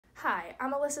Hi,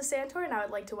 I'm Alyssa Santore, and I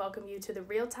would like to welcome you to the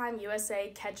Real-Time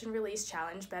USA Catch and Release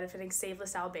Challenge benefiting Save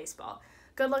LaSalle Baseball.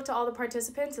 Good luck to all the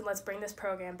participants, and let's bring this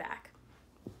program back.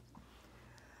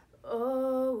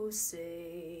 Oh,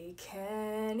 say,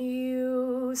 can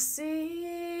you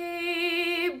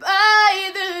see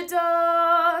by the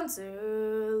dawn's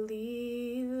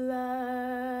early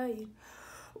light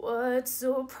what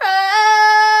so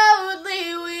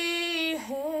proudly we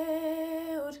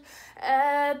hailed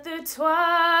at the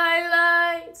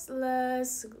twilight's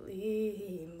last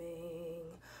gleaming,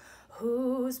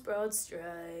 whose broad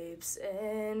stripes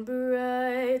and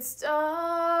bright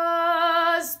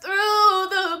stars through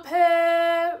the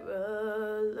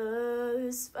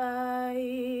perilous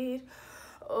fight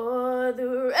o'er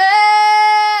the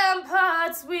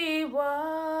ramparts we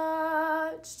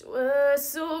watched were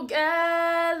so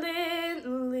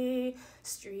gallantly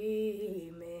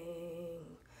streaming,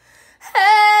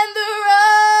 and the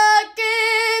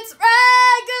rockets'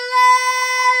 regular,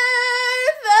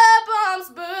 the bombs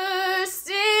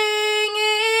bursting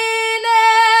in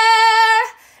air,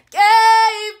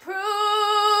 gave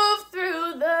proof through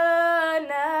the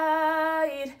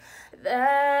night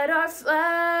that our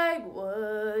flag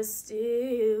was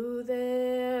still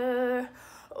there.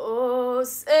 Oh,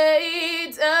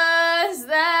 say does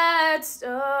that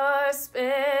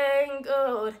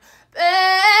star-spangled banner